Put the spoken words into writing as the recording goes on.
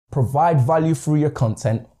provide value through your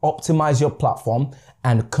content, optimize your platform,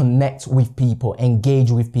 and connect with people,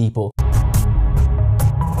 engage with people.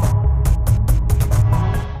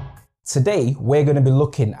 Today, we're going to be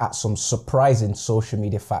looking at some surprising social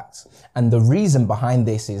media facts. And the reason behind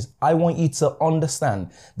this is I want you to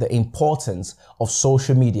understand the importance of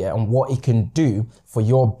social media and what it can do for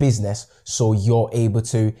your business so you're able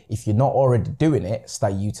to, if you're not already doing it,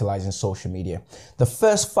 start utilizing social media. The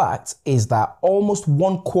first fact is that almost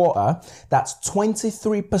 1/4, that's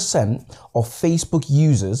 23% of Facebook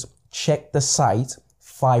users check the site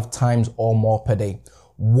 5 times or more per day.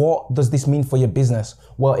 What does this mean for your business?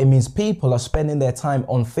 Well, it means people are spending their time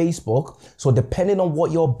on Facebook. So depending on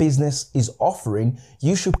what your business is offering,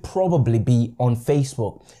 you should probably be on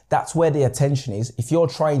Facebook. That's where the attention is. If you're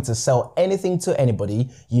trying to sell anything to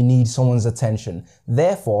anybody, you need someone's attention.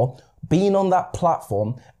 Therefore, being on that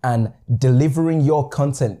platform and delivering your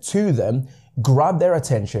content to them, grab their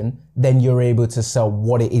attention, then you're able to sell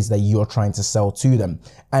what it is that you're trying to sell to them.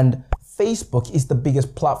 And Facebook is the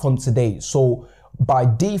biggest platform today. So by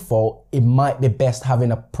default, it might be best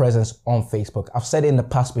having a presence on Facebook. I've said it in the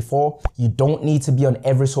past before, you don't need to be on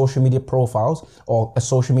every social media profiles or a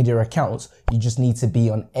social media account. You just need to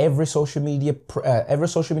be on every social media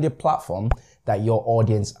platform that your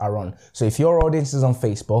audience are on. So if your audience is on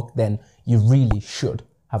Facebook, then you really should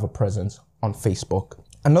have a presence on Facebook.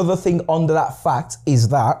 Another thing under that fact is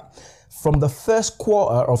that from the first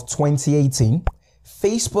quarter of 2018,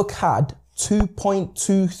 Facebook had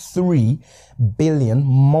 2.23 billion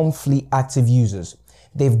monthly active users.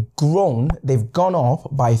 They've gone up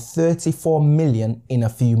by 34 million in a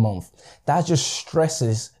few months. That just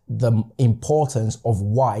stresses the importance of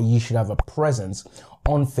why you should have a presence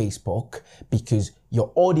on Facebook, because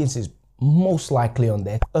your audience is most likely on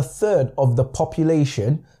there. 1/3 of the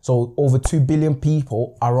population, so over 2 billion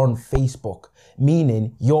people, are on Facebook,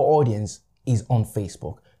 meaning your audience is on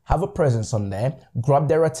Facebook. Have a presence on there, grab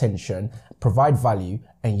their attention, provide value,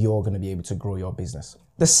 and you're going to be able to grow your business.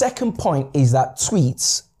 The second point is that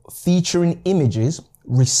tweets featuring images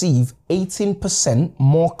receive 18%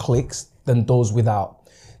 more clicks than those without.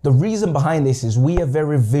 The reason behind this is we are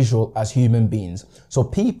very visual as human beings. So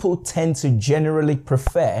people tend to generally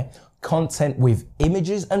prefer content with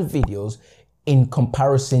images and videos in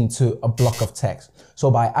comparison to a block of text.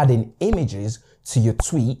 So by adding images to your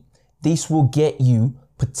tweet, this will get you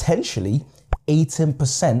potentially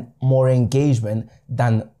 18% more engagement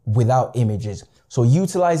than without images. So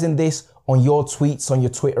utilizing this on your tweets, on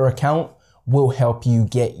your Twitter account, will help you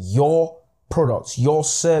get your products, your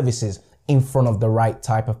services in front of the right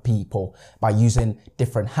type of people. By using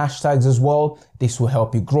different hashtags as well, this will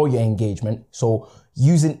help you grow your engagement. So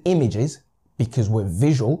using images, because we're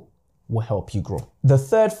visual, will help you grow. The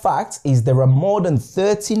third fact is there are more than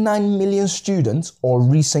 39 million students or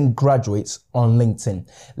recent graduates on LinkedIn.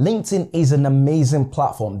 LinkedIn is an amazing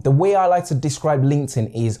platform. The way I like to describe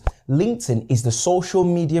LinkedIn is the social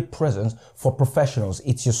media presence for professionals.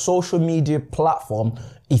 It's your social media platform.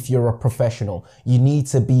 If you're a professional, you need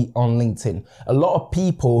to be on LinkedIn. A lot of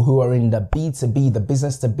people who are in the B2B, the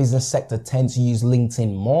business to business sector, tend to use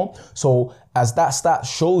LinkedIn more. So as that stat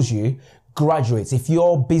shows you, graduates, if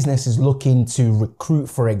your business is looking to recruit,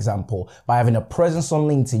 for example, by having a presence on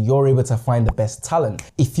LinkedIn, you're able to find the best talent.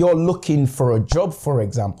 If you're looking for a job, for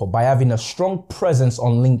example, by having a strong presence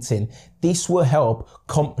on LinkedIn, this will help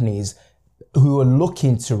companies who are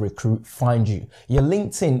looking to recruit find you. Your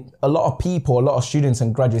LinkedIn, a lot of students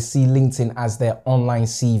and graduates see LinkedIn as their online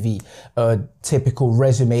CV, a typical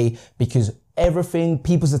resume, because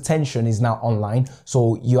people's attention is now online.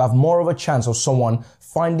 So you have more of a chance of someone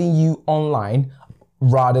finding you online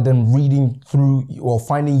rather than reading through or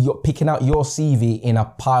picking out your CV in a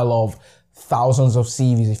pile of thousands of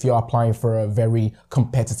CVs if you're applying for a very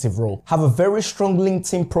competitive role. Have a very strong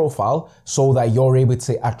LinkedIn profile so that you're able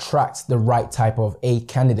to attract the right type of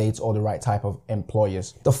candidates or the right type of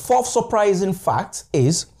employers. The fourth surprising fact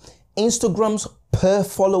is Instagram's per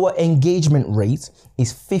follower engagement rate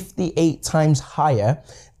is 58 times higher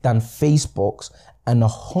than Facebook's and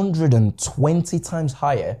 120 times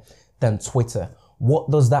higher than Twitter.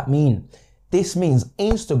 What does that mean? This means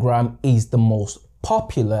Instagram is the most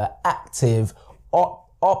popular, active,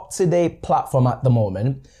 up-to-date platform at the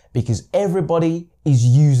moment because everybody is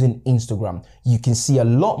using Instagram. You can see a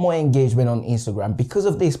lot more engagement on Instagram. Because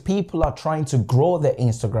of this, people are trying to grow their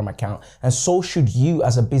Instagram account, and so should you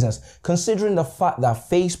as a business. Considering the fact that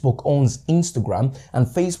Facebook owns Instagram and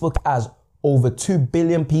Facebook has over 2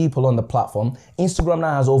 billion people on the platform, Instagram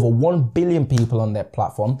now has over 1 billion people on their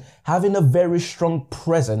platform, having a very strong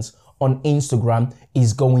presence on Instagram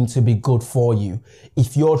is going to be good for you.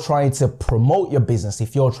 If you're trying to promote your business,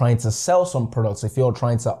 if you're trying to sell some products, if you're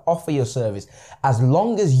trying to offer your service, as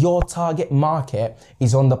long as your target market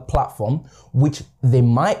is on the platform, which they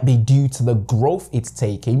might be due to the growth it's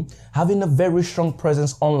taking, having a very strong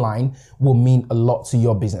presence online will mean a lot to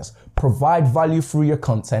your business. Provide value through your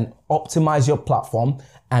content, optimize your platform,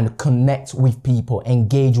 and connect with people,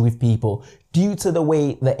 engage with people. Due to the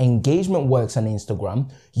way the engagement works on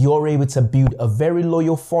Instagram, you're able to build a very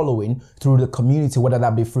loyal following through the community, whether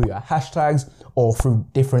that be through your hashtags or through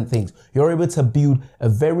different things. You're able to build a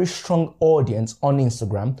very strong audience on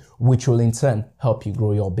Instagram, which will in turn help you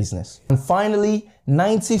grow your business. And finally,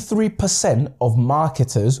 93% of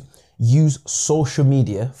marketers use social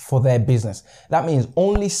media for their business. That means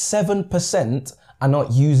only 7% are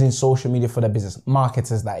not using social media for their business.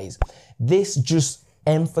 Marketers, that is. This just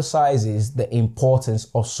emphasizes the importance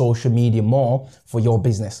of social media more for your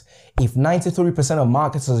business. If 93% of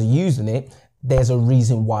marketers are using it, there's a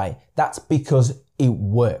reason why. That's because it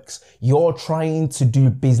works. You're trying to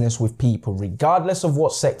do business with people, regardless of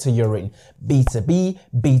what sector you're in. B2B,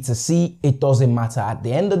 B2C, it doesn't matter. At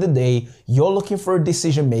the end of the day, you're looking for a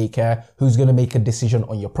decision maker who's going to make a decision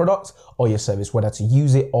on your product or your service, whether to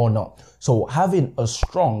use it or not. So having a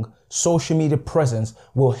strong social media presence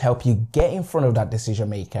will help you get in front of that decision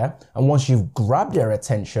maker. And once you've grabbed their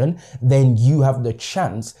attention, then you have the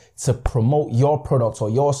chance to promote your product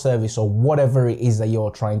or your service or whatever it is that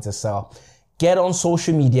you're trying to sell. Get on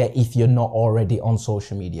social media if you're not already on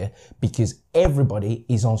social media, because everybody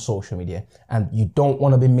is on social media and you don't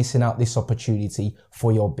want to be missing out this opportunity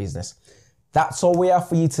for your business. That's all we have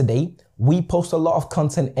for you today. We post a lot of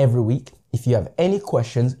content every week. If you have any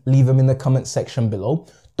questions, leave them in the comment section below.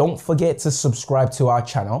 Don't forget to subscribe to our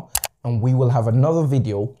channel, and we will have another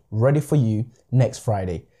video ready for you next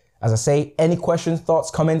Friday. As I say, any questions,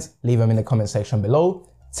 thoughts, comments, leave them in the comment section below.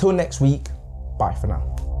 Till next week, bye for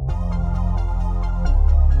now.